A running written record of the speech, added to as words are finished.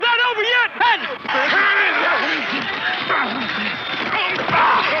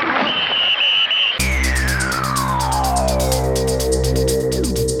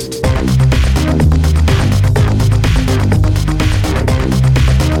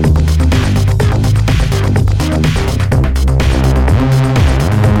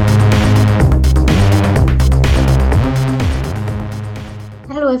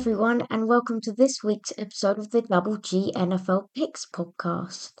welcome to this week's episode of the Double G NFL Picks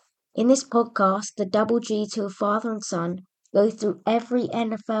podcast. In this podcast, the Double Gs, who are father and son, go through every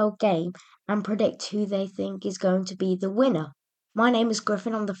NFL game and predict who they think is going to be the winner. My name is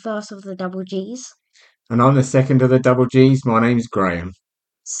Griffin, I'm the first of the Double Gs. And I'm the second of the Double Gs. My name's Graham.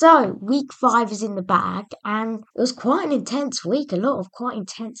 So, week 5 is in the bag, and it was quite an intense week, a lot of quite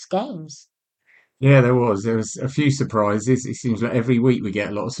intense games. Yeah, there was. There was a few surprises. It seems like every week we get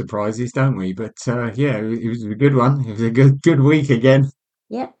a lot of surprises, don't we? But yeah, it was a good one. It was a good week again.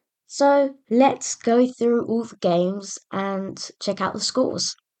 Yep. So let's go through all the games and check out the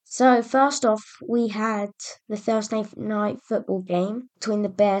scores. So first off, we had the Thursday night football game between the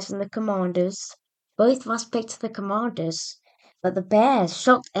Bears and the Commanders. Both of us picked the Commanders, but the Bears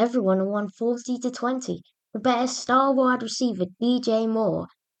shocked everyone and won 40-20. The Bears' star wide receiver DJ Moore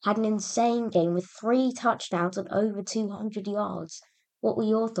had an insane game with 3 touchdowns and over 200 yards. What were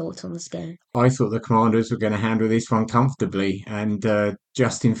your thoughts on this game? I thought the Commanders were going to handle this one comfortably, and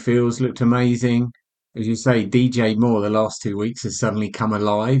Justin Fields looked amazing. As you say, DJ Moore, the last 2 weeks, has suddenly come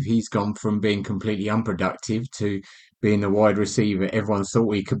alive. He's gone from being completely unproductive to being the wide receiver everyone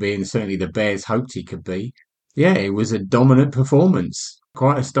thought he could be, and certainly the Bears hoped he could be. Yeah, it was a dominant performance.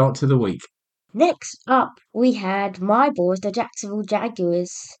 Quite a start to the week. Next up, we had my boys, the Jacksonville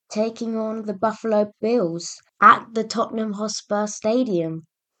Jaguars, taking on the Buffalo Bills at the Tottenham Hotspur Stadium.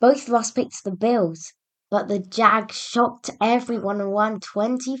 Both of us picked the Bills, but the Jags shocked everyone and won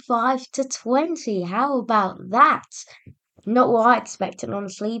 25-20. How about that? Not what I expected,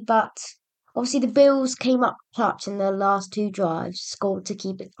 honestly, but obviously the Bills came up clutch in their last 2 drives, scored to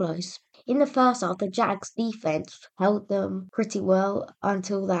keep it close. In the first half, the Jags' defense held them pretty well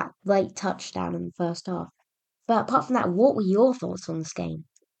until that late touchdown in the first half. But apart from that, what were your thoughts on this game?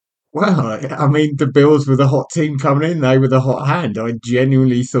 Well, I mean, the Bills were the hot team coming in. They were the hot hand. I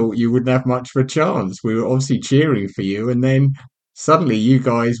genuinely thought you wouldn't have much of a chance. We were obviously cheering for you, and then suddenly you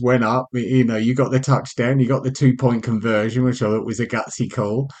guys went up. You know, you got the touchdown, you got the 2 point conversion, which I thought was a gutsy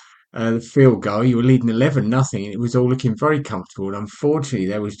call. The field goal, you were leading 11-0, and it was all looking very comfortable. And unfortunately,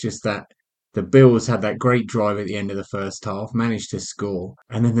 there was just that. The Bills had that great drive at the end of the first half, managed to score.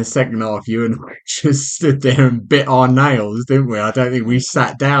 And then the second half, you and I just stood there and bit our nails, didn't we? I don't think we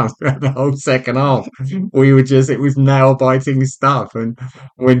sat down throughout the whole second half. We were just, it was nail biting stuff. And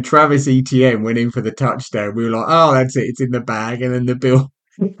when Travis Etienne went in for the touchdown, we were like, oh, that's it, it's in the bag. And then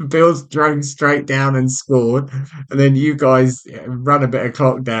Bills drove straight down and scored. And then you guys run a bit of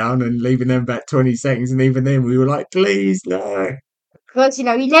clock down and leaving them back 20 seconds. And even then, we were like, please, no. Because, you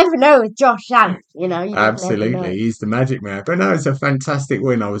never know with Josh Allen. You just never know. Absolutely, he's the magic man. But no, it's a fantastic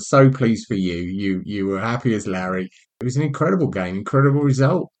win. I was so pleased for you. You were happy as Larry. It was an incredible game, incredible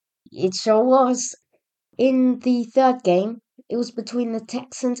result. It sure was. In the third game, it was between the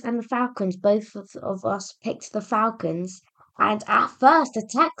Texans and the Falcons. Both of us picked the Falcons. And at first, the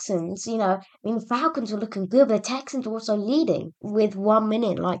Texans, the Falcons were looking good, but the Texans were also leading with 1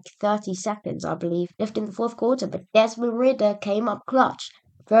 minute, like 30 seconds, I believe, left in the fourth quarter. But Desmond Ridder came up clutch,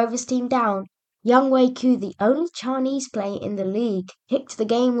 drove his team down. Young Wei Koo, the only Chinese player in the league, kicked the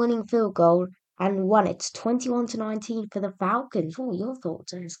game-winning field goal and won it 21-19 for the Falcons. What were your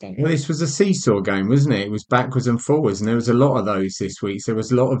thoughts on this game? Well, this was a seesaw game, wasn't it? It was backwards and forwards, and there was a lot of those this week. So there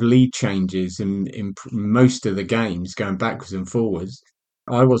was a lot of lead changes in most of the games going backwards and forwards.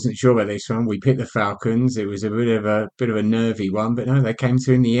 I wasn't sure about this one. We picked the Falcons. It was a bit of a nervy one, but no, they came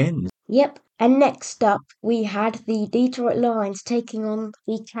through in the end. Yep. And next up, we had the Detroit Lions taking on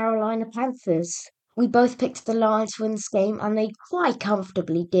the Carolina Panthers. We both picked the Lions to win this game, and they quite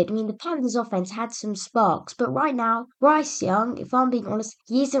comfortably did. The Panthers' offense had some sparks, but right now, Bryce Young, if I'm being honest,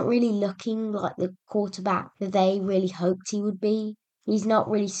 he isn't really looking like the quarterback that they really hoped he would be. He's not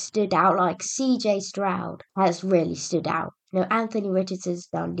really stood out like CJ Stroud has really stood out. Anthony Richardson's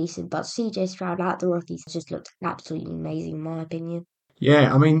done decent, but CJ Stroud out the rookies has just looked absolutely amazing in my opinion.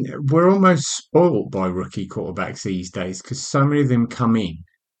 Yeah, I mean, we're almost spoilt by rookie quarterbacks these days because so many of them come in.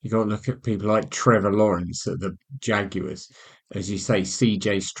 You got to look at people like Trevor Lawrence at the Jaguars, as you say,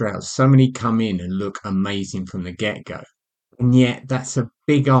 CJ Stroud. So many come in and look amazing from the get-go. And yet, that's a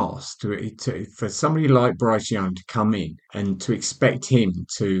big ask for somebody like Bryce Young to come in and to expect him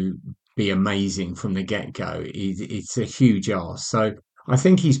to be amazing from the get-go. It's a huge ask. So I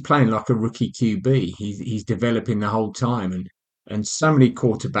think he's playing like a rookie QB. He's developing the whole time, and so many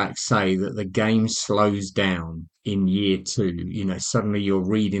quarterbacks say that the game slows down in year two. Suddenly you're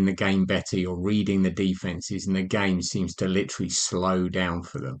reading the game better, you're reading the defenses, and the game seems to literally slow down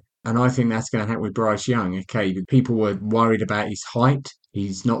for them. And I think that's going to happen with Bryce Young. Okay, people were worried about his height.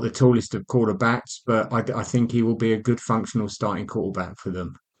 He's not the tallest of quarterbacks, but I think he will be a good functional starting quarterback for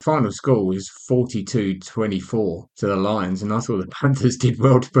them. Final score was 42-24 to the Lions, and I thought the Panthers did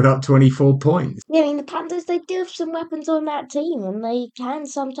well to put up 24 points. Yeah, I mean, the Panthers, they do have some weapons on that team, and they can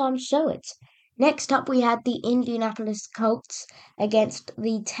sometimes show it. Next up, we had the Indianapolis Colts against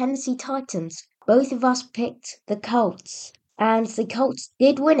the Tennessee Titans. Both of us picked the Colts, and the Colts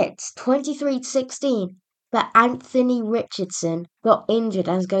did win it 23-16. But Anthony Richardson got injured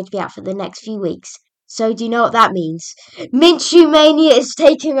and is going to be out for the next few weeks. So do you know what that means? Minshew Mania is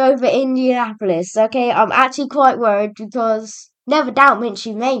taking over Indianapolis. Okay, I'm actually quite worried because never doubt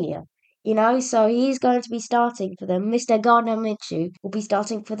Minshew Mania. So he's going to be starting for them. Mr. Gardner Minshew will be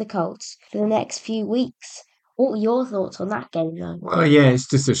starting for the Colts for the next few weeks. What were your thoughts on that game, though? Well, yeah, it's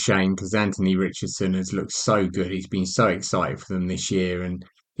just a shame because Anthony Richardson has looked so good. He's been so excited for them this year, and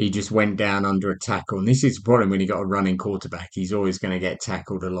he just went down under a tackle. And this is the problem when you got a running quarterback. He's always going to get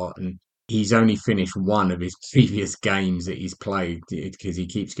tackled a lot, and he's only finished one of his previous games that he's played because he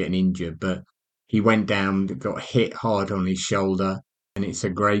keeps getting injured. But he went down, got hit hard on his shoulder, and it's a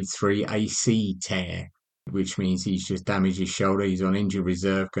grade 3 AC tear, which means he's just damaged his shoulder. He's on injured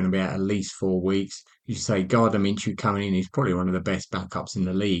reserve, going to be out at least 4 weeks. You say Gardner Minshew coming in is probably one of the best backups in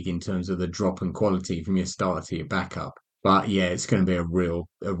the league in terms of the drop and quality from your starter to your backup. But yeah, it's going to be a real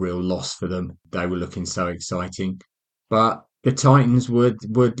loss for them. They were looking so exciting, but the Titans were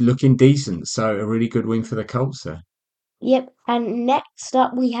looking decent, so a really good win for the Colts there. Yep, and next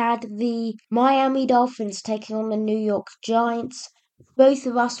up we had the Miami Dolphins taking on the New York Giants. Both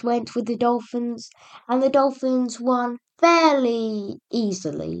of us went with the Dolphins, and the Dolphins won fairly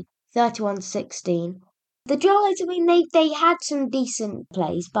easily, 31-16. The Giants, I mean, they had some decent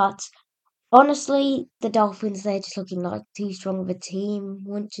plays, but honestly, the Dolphins, they're just looking like too strong of a team,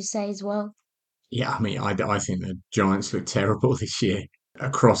 wouldn't you say as well? Yeah, I mean, I think the Giants look terrible this year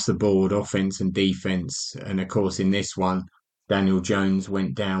across the board, offense and defense. And of course, in this one, Daniel Jones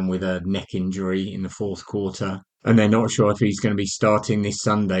went down with a neck injury in the fourth quarter. And they're not sure if he's going to be starting this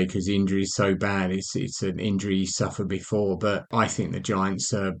Sunday because the injury is so bad. It's an injury he suffered before. But I think the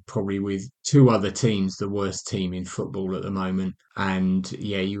Giants are probably with two other teams the worst team in football at the moment. And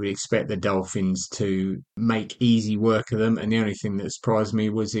yeah, you would expect the Dolphins to make easy work of them. And the only thing that surprised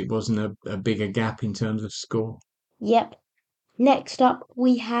me was it wasn't a bigger gap in terms of score. Yep. Next up,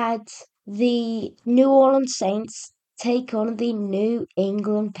 we had the New Orleans Saints take on the New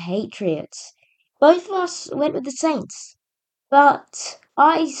England Patriots. Both of us went with the Saints, but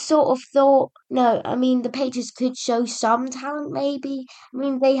I sort of thought, no, I mean, the Patriots could show some talent, maybe. I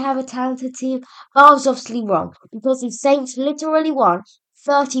mean, they have a talented team, but I was obviously wrong because the Saints literally won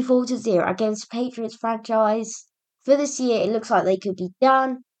 34-0 against Patriots franchise. For this year, it looks like they could be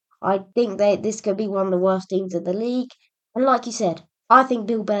done. I think that this could be one of the worst teams in the league. And like you said, I think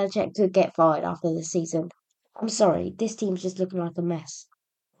Bill Belichick could get fired after the season. I'm sorry, this team's just looking like a mess.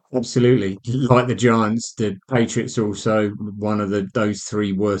 Absolutely. Like the Giants, the Patriots are also one of those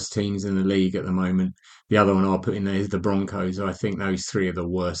three worst teams in the league at the moment. The other one I'll put in there is the Broncos. I think those three are the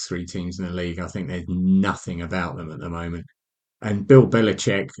worst three teams in the league. I think there's nothing about them at the moment. And Bill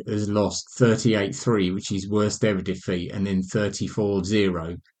Belichick has lost 38-3, which is his worst ever defeat, and then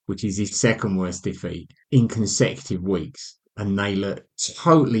 34-0, which is his second worst defeat in consecutive weeks. And they look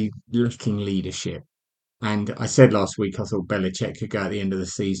totally lacking leadership. And I said last week I thought Belichick could go at the end of the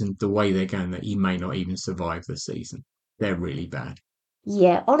season. The way they're going, that he may not even survive the season. They're really bad.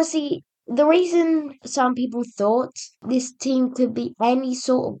 Yeah, honestly, the reason some people thought this team could be any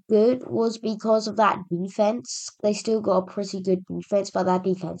sort of good was because of that defense. They still got a pretty good defense, but that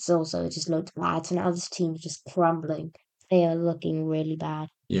defense also just looked bad. So now this team's just crumbling. They are looking really bad.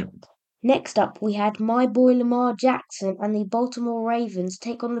 Yeah. Next up, we had my boy Lamar Jackson and the Baltimore Ravens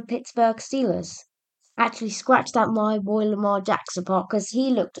take on the Pittsburgh Steelers. Actually, scratch that my boy Lamar Jackson part because he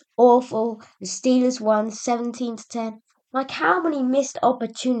looked awful. The Steelers won 17-10. Like, how many missed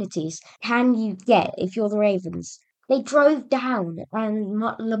opportunities can you get if you're the Ravens? They drove down and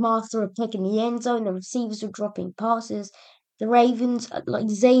Lamar threw a pick in the end zone. The receivers were dropping passes. The Ravens, like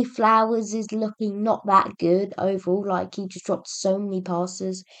Zay Flowers, is looking not that good overall. Like, he just dropped so many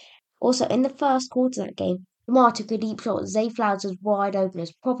passes. Also, in the first quarter of that game, Lamar took a deep shot. Zay Flowers was wide open. It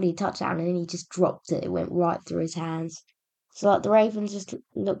was probably a touchdown, and then he just dropped it. It went right through his hands. So, like, the Ravens just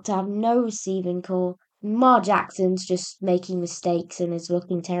look to have no receiving core. Lamar Jackson's just making mistakes and is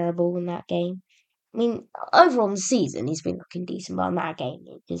looking terrible in that game. I mean, overall in the season, he's been looking decent, but in that game,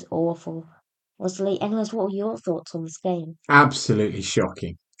 it is awful. Honestly, anyways, what were your thoughts on this game? Absolutely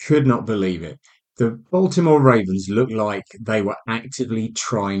shocking. Could not believe it. The Baltimore Ravens looked like they were actively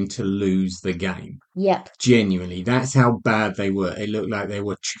trying to lose the game. Yep. Genuinely, that's how bad they were. It looked like they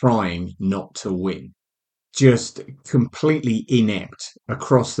were trying not to win. just completely inept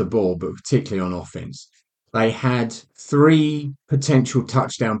across the board, but particularly on offense. They had three potential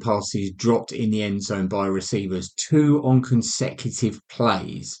touchdown passes dropped in the end zone by receivers, two on consecutive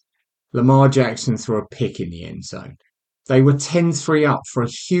plays. Lamar Jackson threw a pick in the end zone. They were 10-3 up for a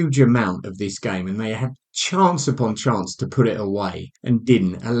huge amount of this game, and they had chance upon chance to put it away and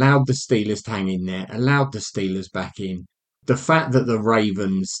didn't. Allowed the Steelers to hang in there, allowed the Steelers back in. The fact that the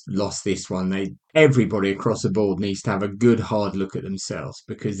Ravens lost this one, everybody across the board needs to have a good hard look at themselves,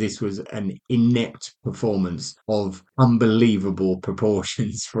 because this was an inept performance of unbelievable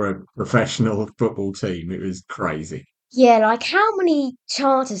proportions for a professional football team. It was crazy. Yeah, like how many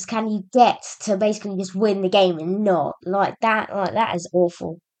chances can you get to basically just win the game and not? Like that is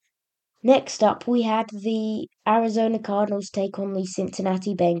awful. Next up, we had the Arizona Cardinals take on the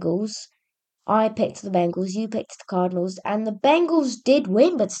Cincinnati Bengals. I picked the Bengals, you picked the Cardinals, and the Bengals did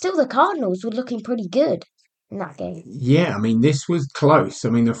win, but still the Cardinals were looking pretty good in that game. Yeah, I mean, this was close. I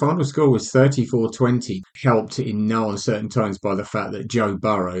mean, the final score was 34-20, helped in no uncertain tones by the fact that Joe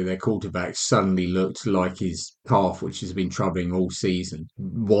Burrow, their quarterback, suddenly looked like his calf, which has been troubling all season,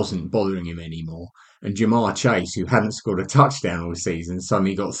 wasn't bothering him anymore. And Jamar Chase, who hadn't scored a touchdown all season,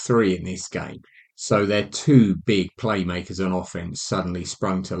 suddenly got three in this game. So their two big playmakers on offense suddenly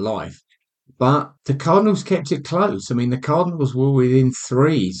sprung to life. But the Cardinals kept it close. I mean, the Cardinals were within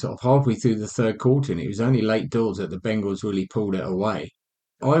three, sort of halfway through the third quarter, and it was only late doors that the Bengals really pulled it away.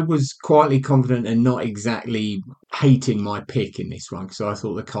 I was quietly confident and not exactly hating my pick in this one, because I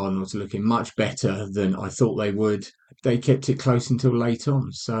thought the Cardinals were looking much better than I thought they would. They kept it close until late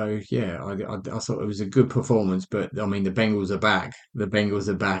on. So, yeah, I thought it was a good performance. But, I mean, the Bengals are back. The Bengals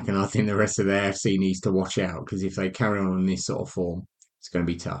are back, and I think the rest of the AFC needs to watch out, because if they carry on in this sort of form, it's going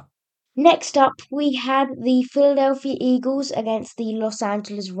to be tough. Next up, we had the Philadelphia Eagles against the Los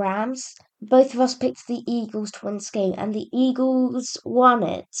Angeles Rams. Both of us picked the Eagles to win this game, and the Eagles won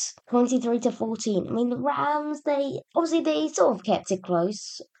it 23-14. I mean, the Rams, they sort of kept it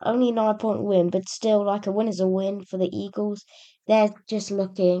close. Only a 9-point win, but still, like, a win is a win for the Eagles. They're just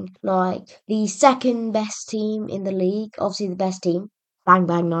looking like the second best team in the league. Obviously, the best team. Bang,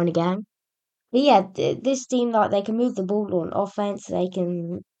 bang, 90 gang. But yeah, this team, like, they can move the ball on offense. They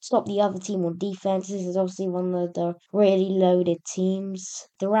can stop the other team on defense. This is obviously one of the really loaded teams.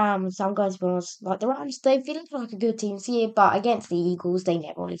 The Rams, I'm going to be honest, like the Rams, they feel like a good team this year, but against the Eagles, they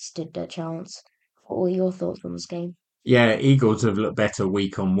never really stood a chance. What were your thoughts on this game? Yeah, Eagles have looked better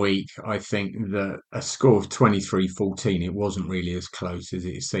week on week. I think that a score of 23-14, it wasn't really as close as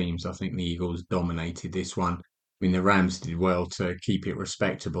it seems. I think the Eagles dominated this one. I mean, the Rams did well to keep it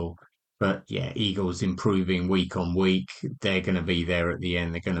respectable. But yeah, Eagles improving week on week. They're going to be there at the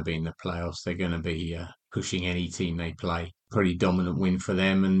end. They're going to be in the playoffs. They're going to be pushing any team they play. Pretty dominant win for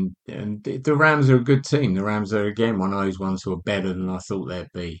them. And the Rams are a good team. The Rams are, again, one of those ones who are better than I thought they'd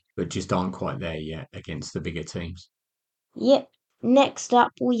be, but just aren't quite there yet against the bigger teams. Yep. Next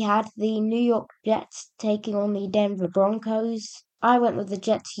up, we had the New York Jets taking on the Denver Broncos. I went with the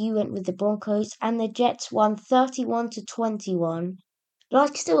Jets, you went with the Broncos, and the Jets won 31-21.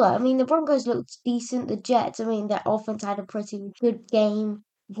 Like, still, I mean, the Broncos looked decent. The Jets, I mean, their offense had a pretty good game.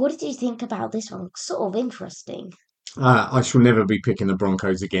 What did you think about this one? Sort of interesting. I shall never be picking the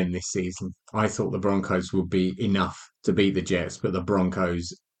Broncos again this season. I thought the Broncos would be enough to beat the Jets, but the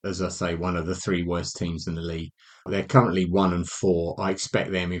Broncos, as I say, one of the three worst teams in the league. They're currently 1-4. I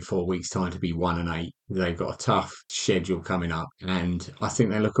expect them in 4 weeks' time to be 1-8. They've got a tough schedule coming up, and I think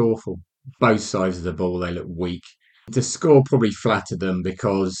they look awful. Both sides of the ball, they look weak. The score probably flattered them,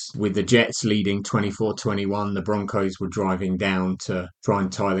 because with the Jets leading 24-21, the Broncos were driving down to try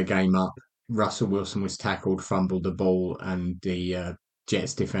and tie the game up. Russell Wilson was tackled, fumbled the ball, and the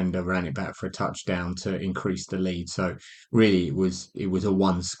Jets defender ran it back for a touchdown to increase the lead. So really, it was a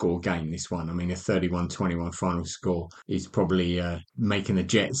one score game. This one, I mean, a 31-21 final score is probably making the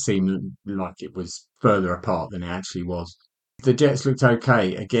Jets seem like it was further apart than it actually was. The Jets looked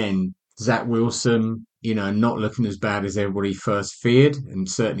okay again. Zach Wilson, not looking as bad as everybody first feared, and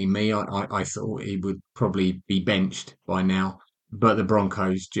certainly me, I thought he would probably be benched by now. But the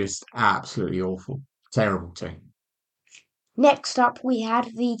Broncos just absolutely awful. Terrible team. Next up, we had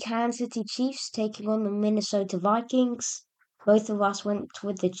the Kansas City Chiefs taking on the Minnesota Vikings. Both of us went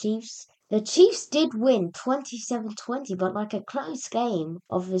with the Chiefs. The Chiefs did win 27-20, but like a close game,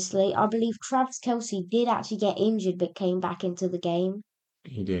 obviously. I believe Travis Kelce did actually get injured but came back into the game.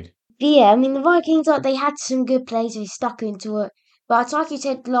 He did. But yeah, I mean, the Vikings, like, they had some good plays, they stuck into it. But it's like you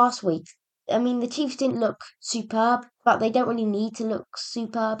said last week, I mean, the Chiefs didn't look superb, but they don't really need to look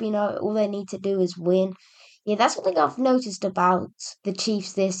superb, all they need to do is win. Yeah, that's one thing I've noticed about the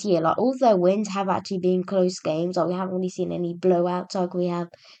Chiefs this year. Like, all their wins have actually been close games. Like, we haven't really seen any blowouts like we have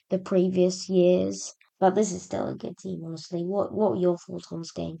the previous years. But this is still a good team, honestly. What were your thoughts on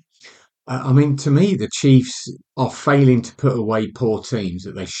this game? I mean, to me, the Chiefs are failing to put away poor teams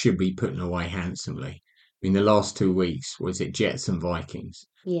that they should be putting away handsomely. I mean, the last 2 weeks, was it Jets and Vikings?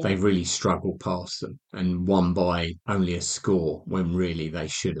 Yeah. They've really struggled past them and won by only a score when really they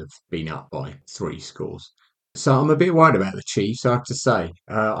should have been up by 3 scores. So I'm a bit worried about the Chiefs, I have to say.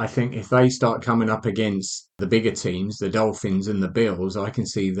 I think if they start coming up against the bigger teams, the Dolphins and the Bills, I can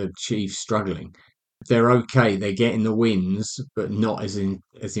see the Chiefs struggling. They're okay. They're getting the wins, but not as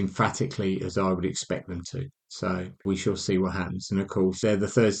emphatically as I would expect them to. So we shall see what happens. And of course, they're the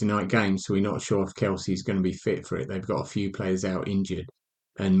Thursday night games, so we're not sure if Kelsey's going to be fit for it. They've got a few players out injured.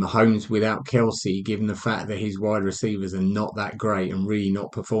 And Mahomes without Kelsey, given the fact that his wide receivers are not that great and really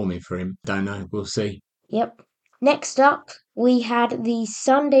not performing for him, don't know. We'll see. Yep. Next up, we had the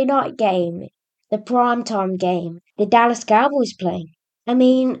Sunday night game, the primetime game, the Dallas Cowboys playing. I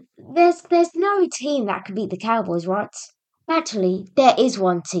mean, there's no team that could beat the Cowboys, right? Actually, there is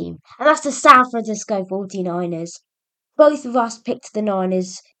one team, and that's the San Francisco 49ers. Both of us picked the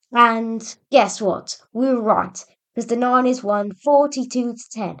Niners, and guess what? We were right, because the Niners won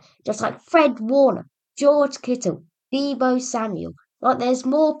 42-10, just like Fred Warner, George Kittle, Debo Samuel. Like, there's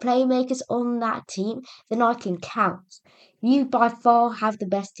more playmakers on that team than I can count. You by far have the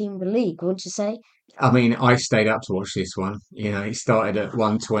best team in the league, wouldn't you say? I mean, I stayed up to watch this one. It started at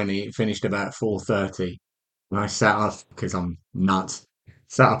 1:20, it finished about 4:30. And I sat up because I'm nuts.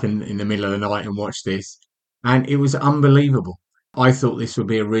 Sat up in the middle of the night and watched this, and it was unbelievable. I thought this would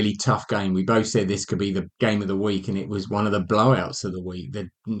be a really tough game. We both said this could be the game of the week, and it was one of the blowouts of the week. The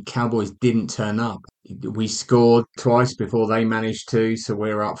Cowboys didn't turn up. We scored twice before they managed to, so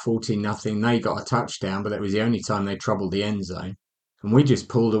we were up 14-0. They got a touchdown, but that was the only time they troubled the end zone. And we just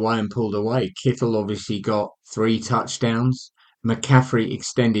pulled away and pulled away. Kittle obviously got 3 touchdowns. McCaffrey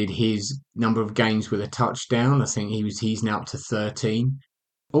extended his number of games with a touchdown. I think he's now up to 13.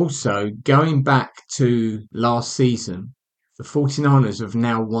 Also, going back to last season, the 49ers have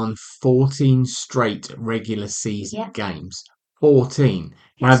now won 14 straight regular season Yeah. games. 14.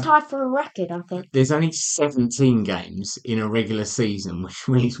 That's Now, tied for a record, I think. there's only 17 games in a regular season, which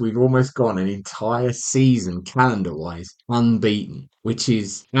means we've almost gone an entire season, calendar wise, unbeaten, which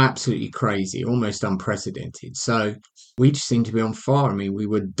is absolutely crazy, almost unprecedented. So we just seem to be on fire. I mean, we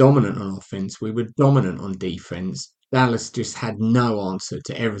were dominant on offense, we were dominant on defense. Dallas just had no answer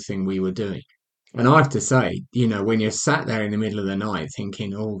to everything we were doing. And I have to say, when you're sat there in the middle of the night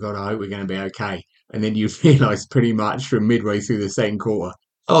thinking, oh God, I hope we're going to be okay. And then you realise pretty much from midway through the second quarter,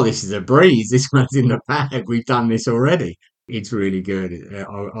 oh, this is a breeze. This one's in the bag. We've done this already. It's really good.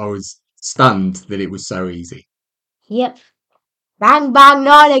 I was stunned that it was so easy. Yep. Bang bang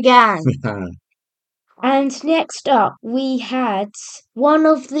nine again. And next up, we had one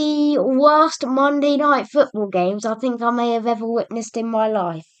of the worst Monday night football games I think I may have ever witnessed in my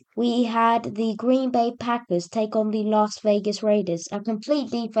life. We had the Green Bay Packers take on the Las Vegas Raiders, a complete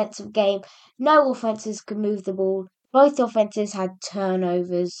defensive game. No offenses could move the ball. Both offenses had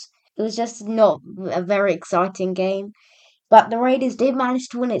turnovers. It was just not a very exciting game. But the Raiders did manage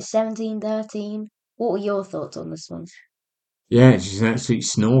to win it 17-13. What were your thoughts on this one? Yeah, it's just an absolute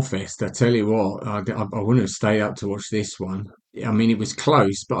snore fest. I tell you what, I wouldn't have stayed up to watch this one. I mean, it was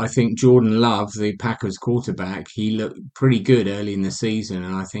close, but I think Jordan Love, the Packers quarterback, he looked pretty good early in the season,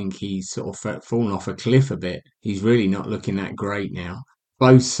 and I think he's sort of fallen off a cliff a bit. He's really not looking that great now.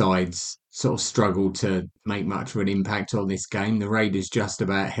 Both sides sort of struggled to make much of an impact on this game. The Raiders just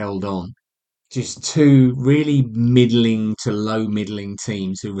about held on. Just two really middling to low middling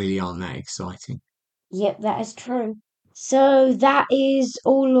teams who really aren't that exciting. Yep, that is true. So that is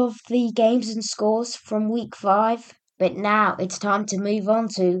all of the games and scores from week 5. But now it's time to move on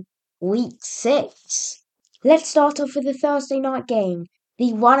to week 6. Let's start off with the Thursday night game.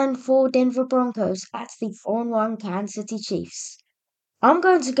 The 1-4 Denver Broncos at the 4-1 Kansas City Chiefs. I'm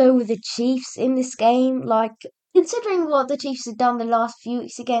going to go with the Chiefs in this game. Like, considering what the Chiefs have done the last few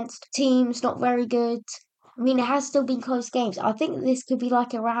weeks against teams not very good. I mean, it has still been close games. I think this could be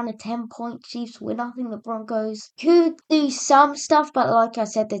like around a 10-point Chiefs win. I think the Broncos could do some stuff, but like I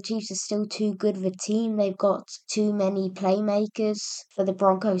said, the Chiefs are still too good of a team. They've got too many playmakers for the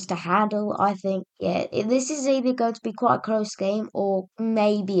Broncos to handle. I think, yeah, this is either going to be quite a close game or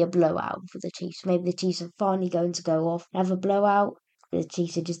maybe a blowout for the Chiefs. Maybe the Chiefs are finally going to go off and have a blowout. The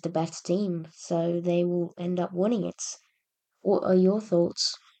Chiefs are just the better team, so they will end up winning it. What are your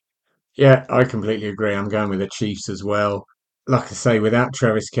thoughts? Yeah, I completely agree. I'm going with the Chiefs as well. Like I say, without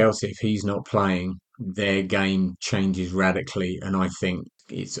Travis Kelce, if he's not playing, their game changes radically, and I think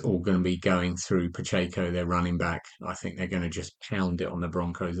it's all going to be going through Pacheco, their running back. I think they're going to just pound it on the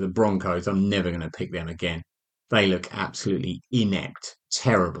Broncos. The Broncos, I'm never going to pick them again. They look absolutely inept,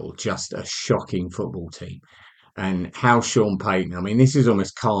 terrible, just a shocking football team. And how Sean Payton, I mean, this is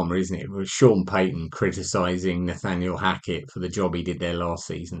almost karma, isn't it? With Sean Payton criticising Nathaniel Hackett for the job he did there last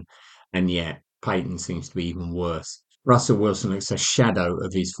season. And yet, Payton seems to be even worse. Russell Wilson looks a shadow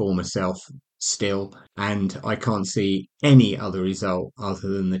of his former self still. And I can't see any other result other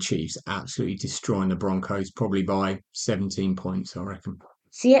than the Chiefs absolutely destroying the Broncos, probably by 17 points, I reckon.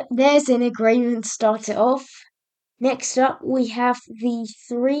 So, yep, there's an agreement to start it off. Next up, we have the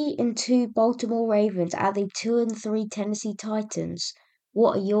 3-2 Baltimore Ravens at the 2-3 Tennessee Titans.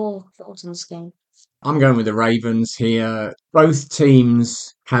 What are your thoughts on this game? I'm going with the Ravens here. Both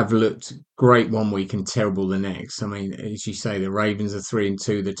teams have looked great one week and terrible the next. I mean, as you say, the Ravens are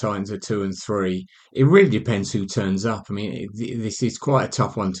 3-2, the Titans are 2-3. It really depends who turns up. I mean, this is quite a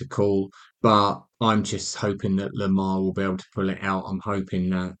tough one to call, but I'm just hoping that Lamar will be able to pull it out. I'm hoping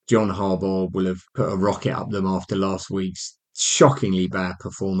that John Harbaugh will have put a rocket up them after last week's shockingly bad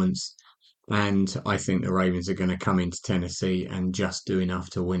performance. And I think the Ravens are going to come into Tennessee and just do enough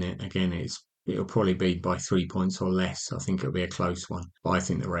to win it. Again, it'll probably be by 3 points or less. I think it'll be a close one, but I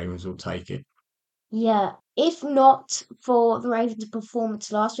think the Ravens will take it. Yeah, if not for the Ravens'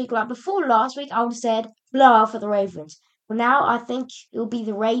 performance last week, like before last week, I would have said blowout for the Ravens. But now I think it'll be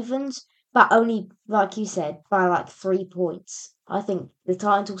the Ravens, but only, like you said, by like 3 points. I think the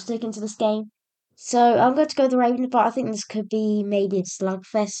Titans will stick into this game. So I'm going to go the Ravens, but I think this could be maybe a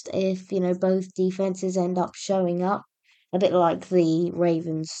slugfest if, both defenses end up showing up. A bit like the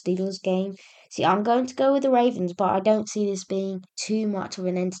Ravens Steelers game. See, I'm going to go with the Ravens, but I don't see this being too much of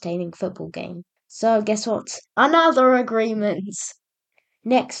an entertaining football game. So guess what? Another agreement.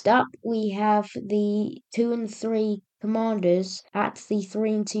 Next up, we have the 2-3 Commanders at the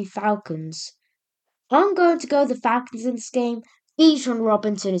 3-2 Falcons. I'm going to go the Falcons in this game. Bijan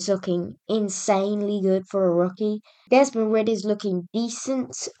Robinson is looking insanely good for a rookie. Desmond Ridder's looking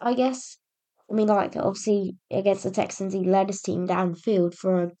decent, I guess. I mean, like, obviously, against the Texans, he led his team downfield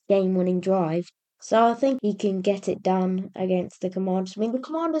for a game winning drive. So I think he can get it done against the Commanders. I mean, the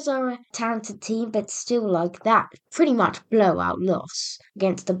Commanders are a talented team, but still, like, that pretty much blowout loss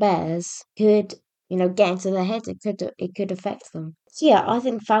against the Bears could, get into their heads. It could affect them. So yeah, I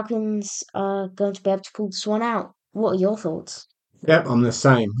think Falcons are going to be able to pull this one out. What are your thoughts? Yep, I'm the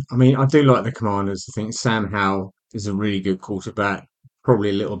same. I mean, I do like the Commanders. I think Sam Howell is a really good quarterback. Probably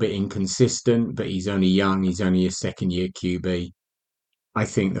a little bit inconsistent, but he's only young. He's only a second year QB. I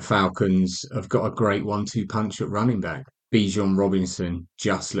think the Falcons have got a great 1-2 punch at running back. Bijan Robinson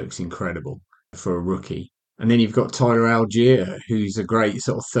just looks incredible for a rookie. And then you've got Tyler Algier, who's a great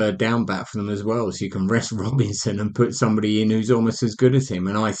sort of third down bat for them as well. So you can rest Robinson and put somebody in who's almost as good as him.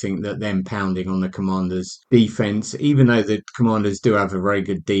 And I think that them pounding on the Commanders' defense, even though the Commanders do have a very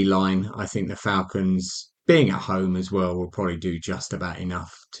good D line, I think the Falcons, being at home as well, will probably do just about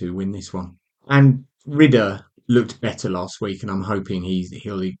enough to win this one. And Ridder looked better last week, and I'm hoping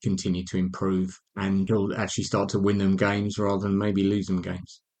he'll continue to improve and he'll actually start to win them games rather than maybe lose them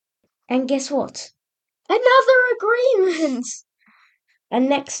games. And guess what? Another agreement! And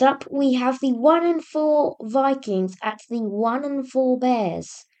next up, we have the 1-4 Vikings at the 1-4 Bears.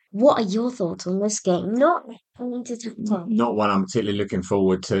 What are your thoughts on this game? Not going to Not one I'm particularly looking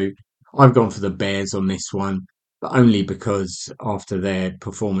forward to. I've gone for the Bears on this one, but only because after their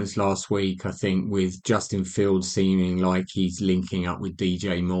performance last week, I think with Justin Fields seeming like he's linking up with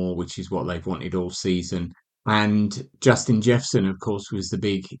DJ Moore, which is what they've wanted all season. And Justin Jefferson, of course, was the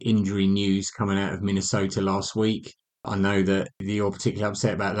big injury news coming out of Minnesota last week. I know that you're particularly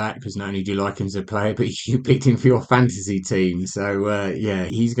upset about that because not only do you like him as a player, but you picked him for your fantasy team. So, yeah,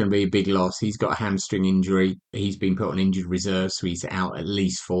 he's going to be a big loss. He's got a hamstring injury. He's been put on injured reserve, so he's out at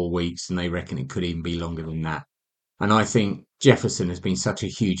least 4 weeks, and they reckon it could even be longer than that. And I think Jefferson has been such a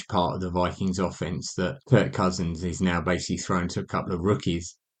huge part of the Vikings offense that Kirk Cousins is now basically thrown to a couple of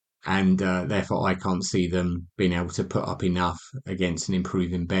rookies. And therefore, I can't see them being able to put up enough against an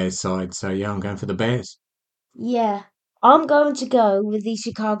improving Bears side. So, yeah, I'm going for the Bears. Yeah, I'm going to go with the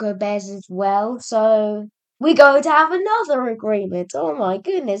Chicago Bears as well. So we're going to have another agreement. Oh my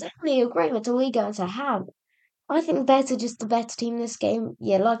goodness, how many agreements are we going to have? I think Bears are just the better team in this game.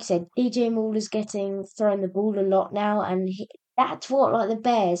 Yeah, like I said, DJ Moore is getting thrown the ball a lot now, and that's what like the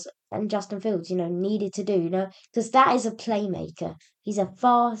Bears and Justin Fields, needed to do, because that is a playmaker. He's a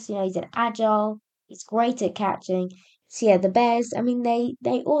fast, he's an agile. He's great at catching. So yeah, the Bears. I mean,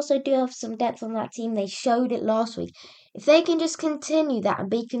 they also do have some depth on that team. They showed it last week. If they can just continue that and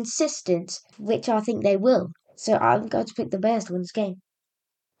be consistent, which I think they will, so I'm going to pick the Bears to win this game.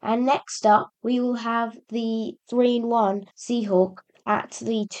 And next up, we will have the 3-1 Seahawk at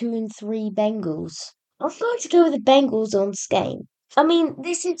the 2-3 Bengals. I'm going to go with the Bengals on this game. I mean,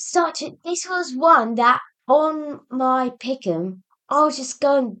 this was one that on my pick'em, I was just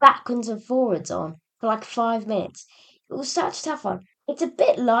going backwards and forwards on for like 5 minutes. It was such a tough one. It's a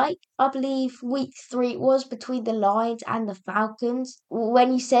bit like, I believe, week 3 was between the Lions and the Falcons.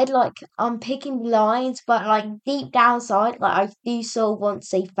 When you said, like, I'm picking the Lions, but, like, deep down side, like, I do so want to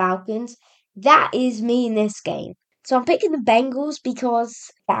say Falcons. That is me in this game. So I'm picking the Bengals because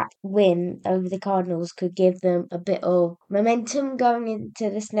that win over the Cardinals could give them a bit of momentum going into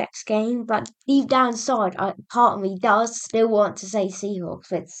this next game. But deep down inside, part of me does still want to say Seahawks,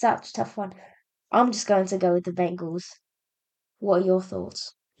 but it's such a tough one. I'm just going to go with the Bengals. What are your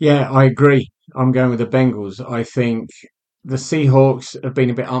thoughts? Yeah, I agree. I'm going with the Bengals. I think the Seahawks have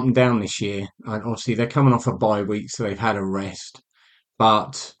been a bit up and down this year. And obviously, they're coming off a bye week, so they've had a rest.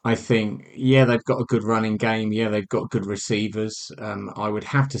 But I think, yeah, they've got a good running game. Yeah, they've got good receivers. I would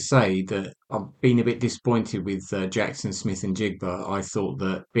have to say that I've been a bit disappointed with Jackson Smith and Jigba. I thought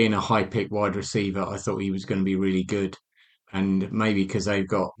that being a high pick wide receiver, I thought he was going to be really good. And maybe because they've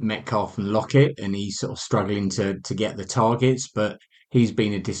got Metcalf and Lockett, and he's sort of struggling to get the targets, but he's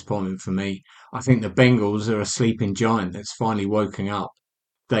been a disappointment for me. I think the Bengals are a sleeping giant that's finally woken up.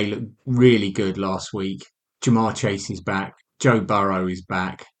 They looked really good last week. Jamar Chase is back. Joe Burrow is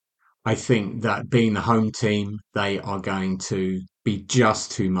back. I think that being the home team, they are going to be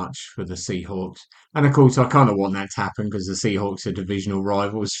just too much for the Seahawks. And of course, I kind of want that to happen because the Seahawks are divisional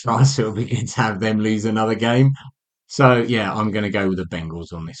rivals for us. It'll be good to have them lose another game. So yeah, I'm going to go with the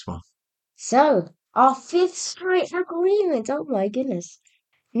Bengals on this one. So, our fifth straight agreement. Oh my goodness.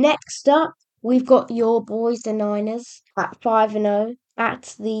 Next up, we've got your boys, the Niners, at 5-0,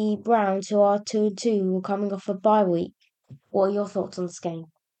 at the Browns, who are 2-2, coming off a bye week. What are your thoughts on this game?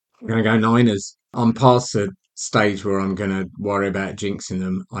 I'm going to go Niners. I'm past the stage where I'm going to worry about jinxing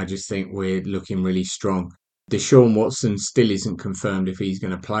them. I just think we're looking really strong. Deshaun Watson still isn't confirmed if he's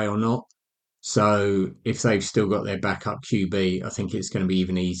going to play or not. So if they've still got their backup QB, I think it's going to be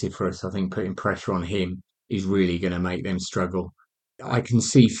even easier for us. I think putting pressure on him is really going to make them struggle. I can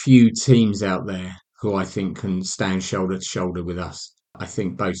see few teams out there who I think can stand shoulder to shoulder with us. I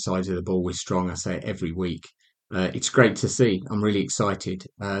think both sides of the ball we're strong. I say it every week. It's great to see. I'm really excited.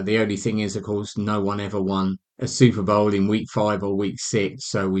 The only thing is, of course, no one ever won a Super Bowl in week 5 or week 6.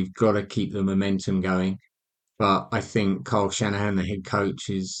 So we've got to keep the momentum going. But I think Carl Shanahan, the head coach,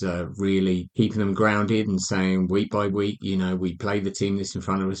 is really keeping them grounded and saying week by week, we play the team that's in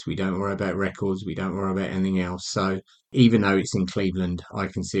front of us. We don't worry about records. We don't worry about anything else. So even though it's in Cleveland, I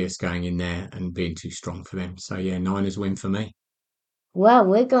can see us going in there and being too strong for them. So yeah, Niners win for me. Well,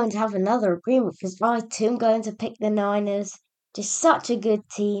 we're going to have another agreement because I too am going to pick the Niners. Just such a good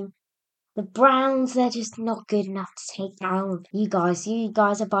team. The Browns, they're just not good enough to take down you guys. You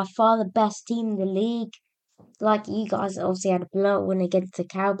guys are by far the best team in the league. Like, you guys obviously had a blowout win against the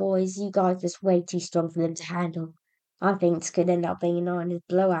Cowboys. You guys just way too strong for them to handle. I think this could end up being a Niners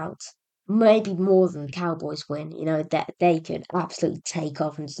blowout. Maybe more than the Cowboys win. That they could absolutely take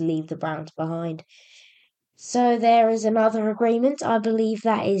off and just leave the Browns behind. So there is another agreement. I believe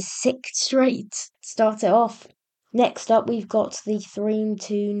that is 6 straight. Start it off. Next up, we've got the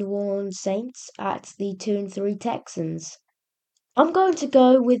 3-2 New Orleans Saints at the 2-3 Texans. I'm going to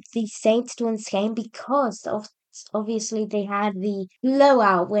go with the Saints to win this game because obviously they had the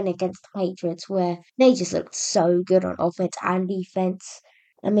blowout win against the Patriots where they just looked so good on offense and defense.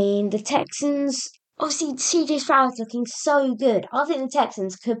 I mean, the Texans, obviously CJ Stroud's looking so good. I think the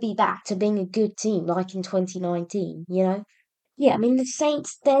Texans could be back to being a good team like in 2019. Yeah, I mean the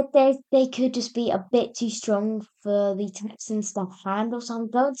Saints, they could just be a bit too strong for the Texans to handle. So I'm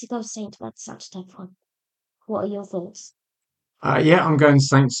going to go Saints. That's such a tough one. What are your thoughts? Yeah, I'm going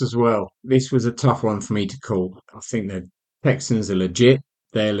Saints as well. This was a tough one for me to call. I think the Texans are legit.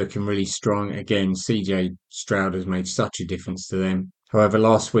 They're looking really strong. Again, CJ Stroud has made such a difference to them. However,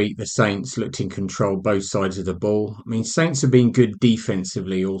 last week the Saints looked in control both sides of the ball. I mean, Saints have been good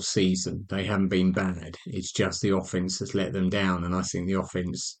defensively all season. They haven't been bad. It's just the offense has let them down. And I think the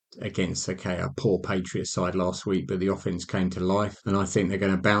offense against, okay, a poor Patriots side last week, but the offense came to life. And I think they're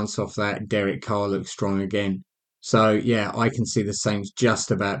going to bounce off that. Derek Carr looks strong again. So yeah, I can see the Saints just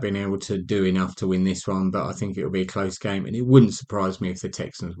about being able to do enough to win this one, but I think it'll be a close game, and it wouldn't surprise me if the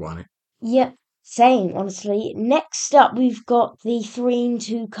Texans won it. Yep, same, honestly. Next up, we've got the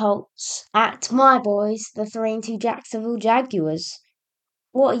 3-2 Colts at my boys, the 3-2 Jacksonville Jaguars.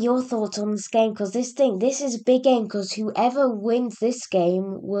 What are your thoughts on this game? Because this is a big game. Because whoever wins this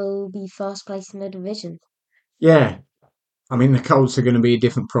game will be first place in the division. Yeah, I mean, the Colts are going to be a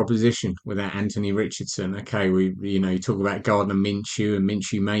different proposition without Anthony Richardson. Okay, you talk about Gardner Minshew and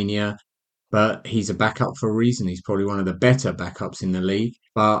Minshew mania, but he's a backup for a reason. He's probably one of the better backups in the league,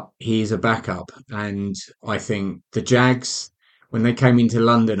 but he is a backup. And I think the Jags, when they came into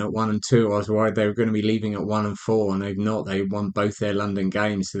London at 1-2, I was worried they were going to be leaving at 1-4, and they've not. They won both their London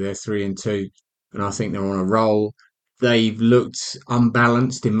games, so they're 3-2, and I think they're on a roll. They've looked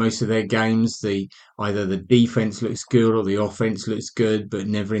unbalanced in most of their games. Either the defense looks good or the offense looks good, but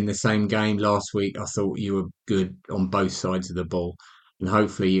never in the same game. Last week, I thought you were good on both sides of the ball, and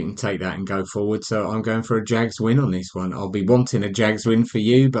hopefully you can take that and go forward. So I'm going for a Jags win on this one. I'll be wanting a Jags win for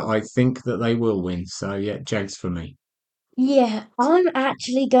you, but I think that they will win. So yeah, Jags for me. Yeah, I'm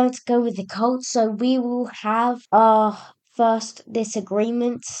actually going to go with the Colts, so we will have our first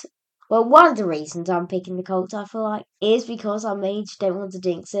disagreement. Well, one of the reasons I'm picking the Colts, I feel like, is because I just don't want to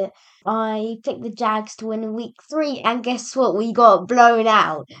jinx it. I picked the Jags to win in week 3, and guess what? We got blown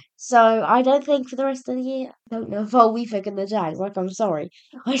out. So I don't think for the rest of the year, I don't know if I'll be picking the Jags. Like, I'm sorry.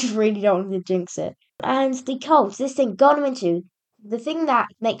 I just really don't want to jinx it. And the Colts, this thing, Gardner Minshew, the thing that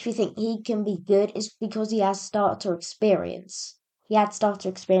makes me think he can be good is because he has starter experience. He had starter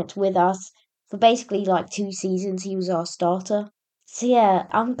experience with us for basically like 2 seasons. He was our starter. So yeah,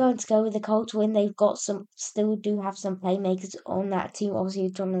 I'm going to go with the Colts when they've got still do have some playmakers on that team. Obviously,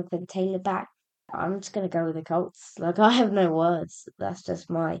 Jonathan Taylor back. I'm just gonna go with the Colts. Like I have no words. That's just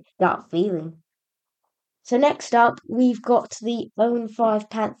my gut feeling. So next up, we've got the 0-5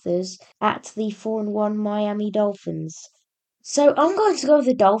 Panthers at the 4-1 Miami Dolphins. So I'm going to go with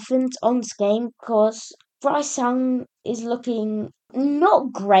the Dolphins on this game because Bryce Young is looking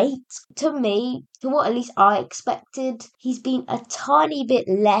not great to me, to what at least I expected. He's been a tiny bit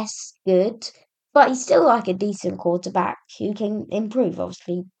less good, but he's still like a decent quarterback who can improve,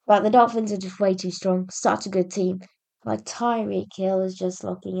 obviously. But the Dolphins are just way too strong. Such a good team. Like Tyreek Hill is just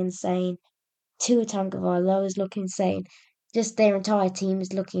looking insane. Tua Tagovailoa look insane. Just their entire team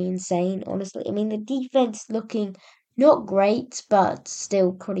is looking insane, honestly. I mean, the defense looking not great, but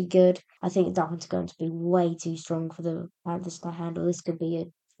still pretty good. I think the Dolphins are going to be way too strong for the Panthers to handle. This could be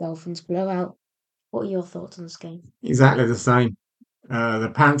a Dolphins blowout. What are your thoughts on this game? Exactly the same.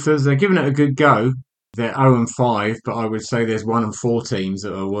 The Panthers, they're giving it a good go. They're 0-5, but I would say there's 1-4 teams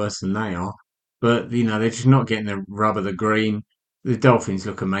that are worse than they are. But, they're just not getting the rub of the green. The Dolphins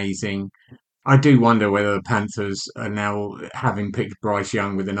look amazing. I do wonder whether the Panthers are now, having picked Bryce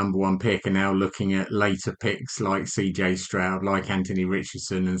Young with the number 1 pick, are now looking at later picks like CJ Stroud, like Anthony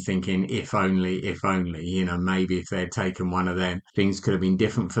Richardson, and thinking, if only, maybe if they'd taken one of them, things could have been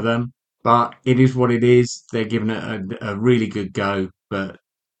different for them. But it is what it is. They're giving it a really good go, but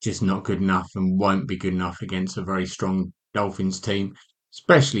just not good enough and won't be good enough against a very strong Dolphins team,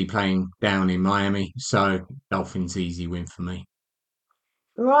 especially playing down in Miami. So, Dolphins easy win for me.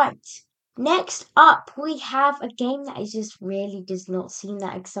 Right. Next up, we have a game that is just really does not seem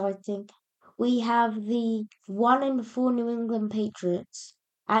that exciting. We have the 1-4 New England Patriots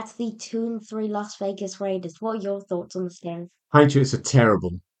at the 2-3 Las Vegas Raiders. What are your thoughts on this game? Patriots are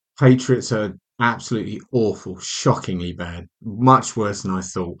terrible. Patriots are absolutely awful, shockingly bad, much worse than I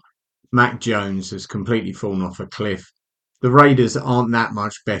thought. Mac Jones has completely fallen off a cliff. The Raiders aren't that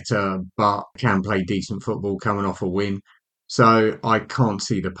much better, but can play decent football coming off a win. So I can't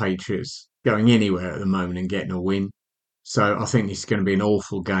see the Patriots going anywhere at the moment and getting a win. So I think this is going to be an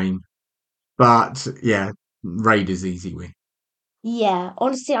awful game. But yeah, Raiders easy win. Yeah,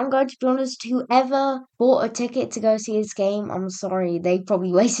 honestly, I'm going to be honest. Whoever bought a ticket to go see this game, I'm sorry, they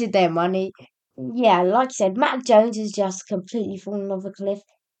probably wasted their money. Yeah, like I said, Matt Jones is just completely fallen off a cliff.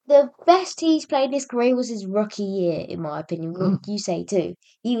 The best he's played in his career was his rookie year, in my opinion. What you say too?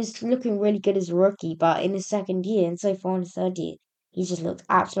 He was looking really good as a rookie, but in his second year and so far in his third year, he just looked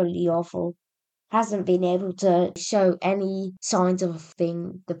absolutely awful. Hasn't been able to show any signs of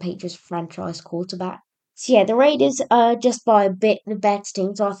being the Patriots franchise quarterback. So yeah, the Raiders are just by a bit the better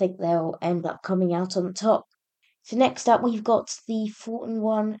team, so I think they'll end up coming out on top. So next up, we've got the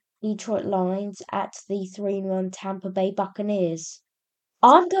 4-1 Detroit Lions at the 3-1 Tampa Bay Buccaneers.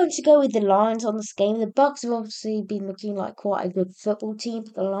 I'm going to go with the Lions on this game. The Bucks have obviously been looking like quite a good football team,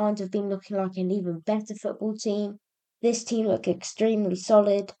 but the Lions have been looking like an even better football team. This team look extremely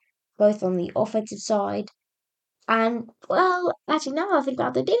solid, both on the offensive side and, well, actually, now I think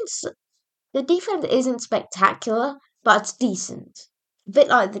about it, the defense isn't spectacular, but it's decent. A bit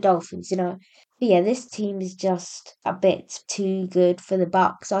like the Dolphins. But yeah, this team is just a bit too good for the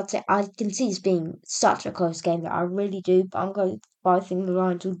Bucks. I'd say I can see this being such a close game that I really do, but I'm going but I think the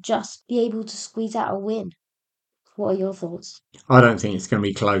Lions will just be able to squeeze out a win. What are your thoughts? I don't think it's going to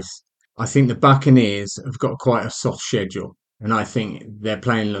be close. I think the Buccaneers have got quite a soft schedule, and I think they're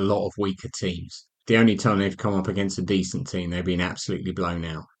playing a lot of weaker teams. The only time they've come up against a decent team, they've been absolutely blown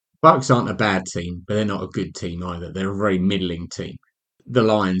out. Bucks aren't a bad team, but they're not a good team either. They're a very middling team. The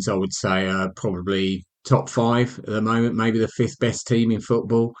Lions, I would say, are probably top five at the moment, maybe the fifth best team in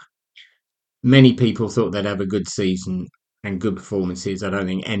football. Many people thought they'd have a good season and good performances. I don't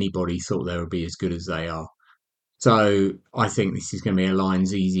think anybody thought they would be as good as they are. So I think this is going to be a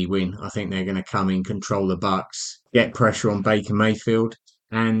Lions easy win. I think they're going to come in, control the Bucks, get pressure on Baker Mayfield,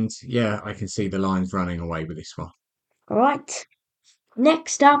 and yeah, I can see the Lions running away with this one. All right.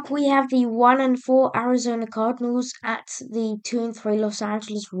 Next up, we have the 1-4 Arizona Cardinals at the 2-3 Los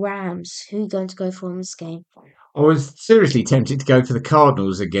Angeles Rams. Who are you going to go for in this game? I was seriously tempted to go for the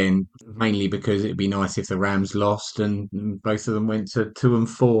Cardinals again, mainly because it'd be nice if the Rams lost and both of them went to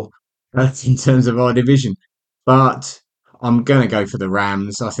 2-4 in terms of our division. But I'm going to go for the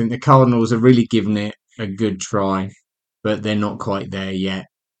Rams. I think the Cardinals are really giving it a good try, but they're not quite there yet.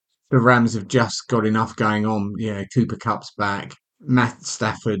 The Rams have just got enough going on. Yeah, Cooper Cup's back. Matt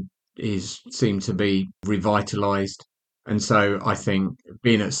Stafford is seemed to be revitalised. And so I think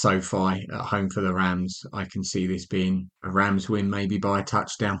being at SoFi at home for the Rams, I can see this being a Rams win, maybe by a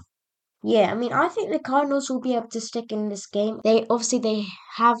touchdown. Yeah, I mean, I think the Cardinals will be able to stick in this game. They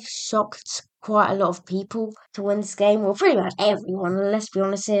have shocked quite a lot of people to win this game. Well, pretty much everyone. Let's be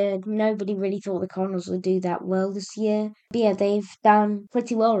honest here. Nobody really thought the Cardinals would do that well this year. But yeah, they've done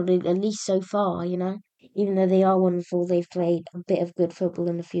pretty well, at least so far. Even though they are 1-4, they've played a bit of good football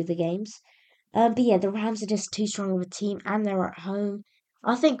in a few of the games. But yeah, the Rams are just too strong of a team, and they're at home.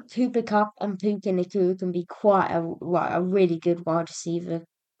 I think Cooper Cup and Puka Nakua can be quite a really good wide receiver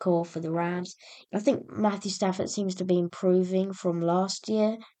core for the Rams. I think Matthew Stafford seems to be improving from last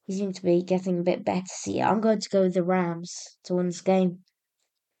year. He seems to be getting a bit better. So yeah, I'm going to go with the Rams to win this game.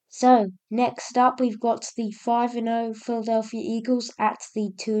 So next up, we've got the 5-0 Philadelphia Eagles at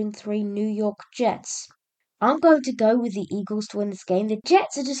the 2-3 New York Jets. I'm going to go with the Eagles to win this game. The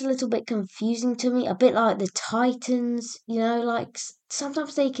Jets are just a little bit confusing to me, a bit like the Titans.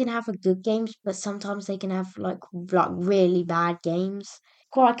 Sometimes they can have a good games, but sometimes they can have like really bad games.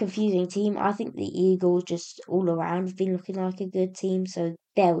 Quite a confusing team. I think the Eagles just all around have been looking like a good team, so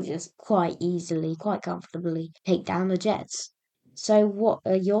they'll just quite easily, quite comfortably take down the Jets. So, what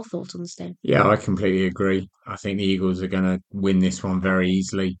are your thoughts on this game? Yeah, I completely agree. I think the Eagles are going to win this one very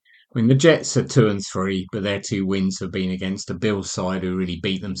easily. I mean, the Jets are 2-3, but their two wins have been against a Bills side who really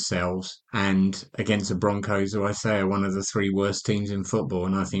beat themselves, and against the Broncos, who I say are one of the three worst teams in football.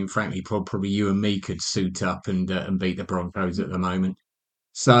 And I think, frankly, probably you and me could suit up and beat the Broncos at the moment.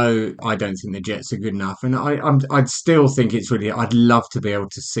 So I don't think the Jets are good enough, and I'd still think it's really. I'd love to be able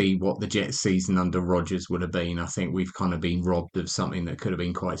to see what the Jets season under Rodgers would have been. I think we've kind of been robbed of something that could have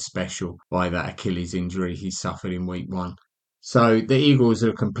been quite special by that Achilles injury he suffered in week one. So the Eagles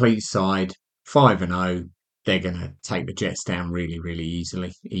are a complete side, 5-0. They're going to take the Jets down really, really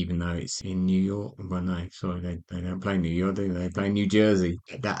easily, even though it's in New York. Well, no, sorry, they don't play New York, do they? They play New Jersey.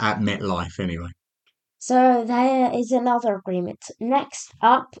 At MetLife, anyway. So there is another agreement. Next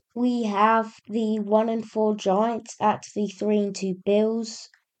up, we have the 1-4 Giants at the 3-2 Bills.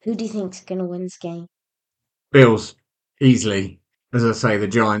 Who do you think's going to win this game? Bills, easily. As I say, the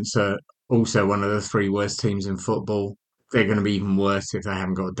Giants are also one of the three worst teams in football. They're going to be even worse if they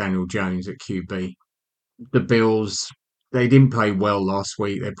haven't got Daniel Jones at QB. The Bills, they didn't play well last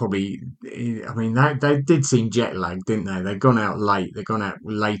week. They probably, I mean, they did seem jet lagged, didn't they? They've gone out late. They've gone out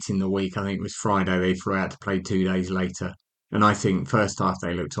late in the week. I think it was Friday. They flew out to play 2 days later. And I think first half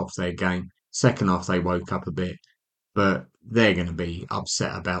they looked off their game. Second half they woke up a bit, but they're going to be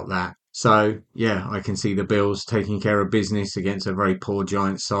upset about that. So yeah, I can see the Bills taking care of business against a very poor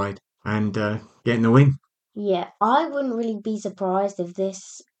Giants side and getting the win. Yeah, I wouldn't really be surprised if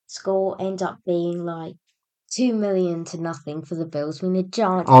this score ends up being like 2 million to nothing for the Bills. I mean, the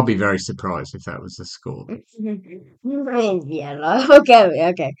Giants. I'll be very surprised if that was the score. Yeah, like,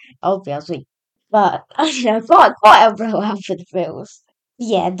 okay. I'll be honest with you. But, quite a blowout for the Bills.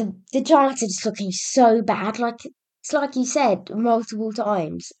 Yeah, the Giants are just looking so bad. Like, it's like you said multiple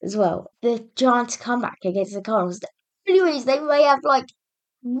times as well. The Giants comeback against the Cardinals. The only reason they may have like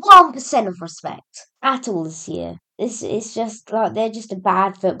 1% of respect at all this year. It's just like they're just a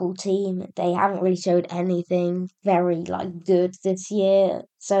bad football team. They haven't really showed anything very like good this year.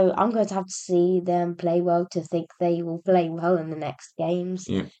 So I'm going to have to see them play well to think they will play well in the next games.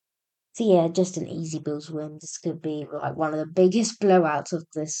 Yeah. So yeah, just an easy Bills win. This could be like one of the biggest blowouts of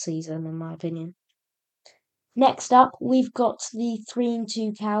this season, in my opinion. Next up, we've got the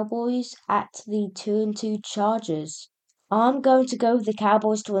 3-2 Cowboys at the 2-2 Chargers. I'm going to go with the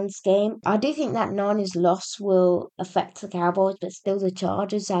Cowboys to win this game. I do think that Niners loss will affect the Cowboys, but still the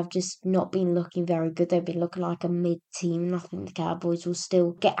Chargers have just not been looking very good. They've been looking like a mid-team, and I think the Cowboys will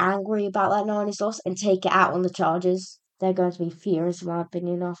still get angry about that Niners loss and take it out on the Chargers. They're going to be furious, in my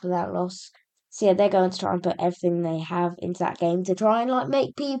opinion, after that loss. So yeah, they're going to try and put everything they have into that game to try and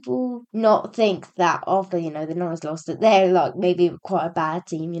make people not think that after the Niners lost that they're maybe quite a bad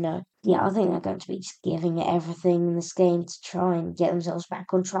team. Yeah, I think they're going to be just giving it everything in this game to try and get themselves back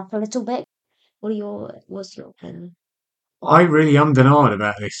on track a little bit. What's your opinion? I really ummed and ahed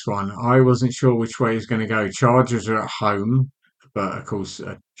about this one. I wasn't sure which way it was going to go. Chargers are at home, but of course,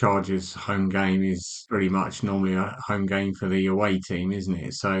 a Chargers home game is pretty much normally a home game for the away team, isn't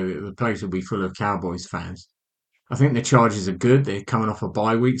it? So the place will be full of Cowboys fans. I think the Chargers are good. They're coming off a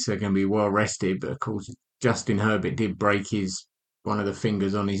bye week, so they're going to be well rested. But of course, Justin Herbert did break his one of the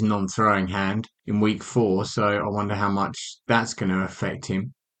fingers on his non-throwing hand in week 4, so I wonder how much that's going to affect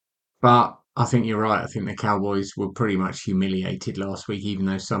him. But I think you're right. I think the Cowboys were pretty much humiliated last week, even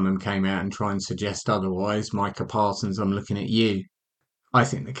though some of them came out and try and suggest otherwise. Micah Parsons, I'm looking at you. I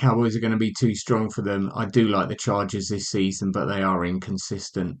think the Cowboys are going to be too strong for them. I do like the Chargers this season, but they are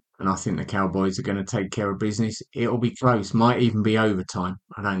inconsistent. And I think the Cowboys are going to take care of business. It'll be close, might even be overtime.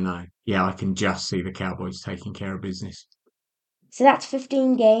 I don't know. Yeah, I can just see the Cowboys taking care of business. So that's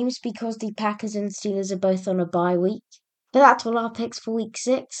 15 games because the Packers and Steelers are both on a bye week. But that's all our picks for week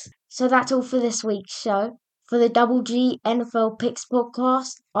 6. So that's all for this week's show. For the Double G NFL Picks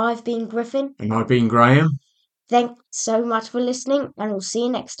podcast, I've been Griffin. And I've been Graham. Thanks so much for listening, and we'll see you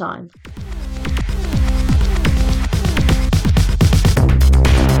next time.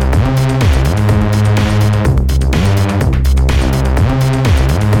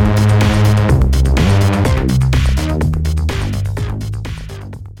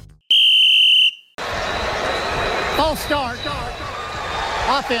 False start.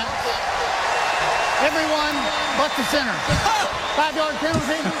 Offense. Everyone but the center. 5-yard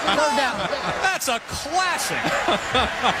penalty. Third down. That's a classic.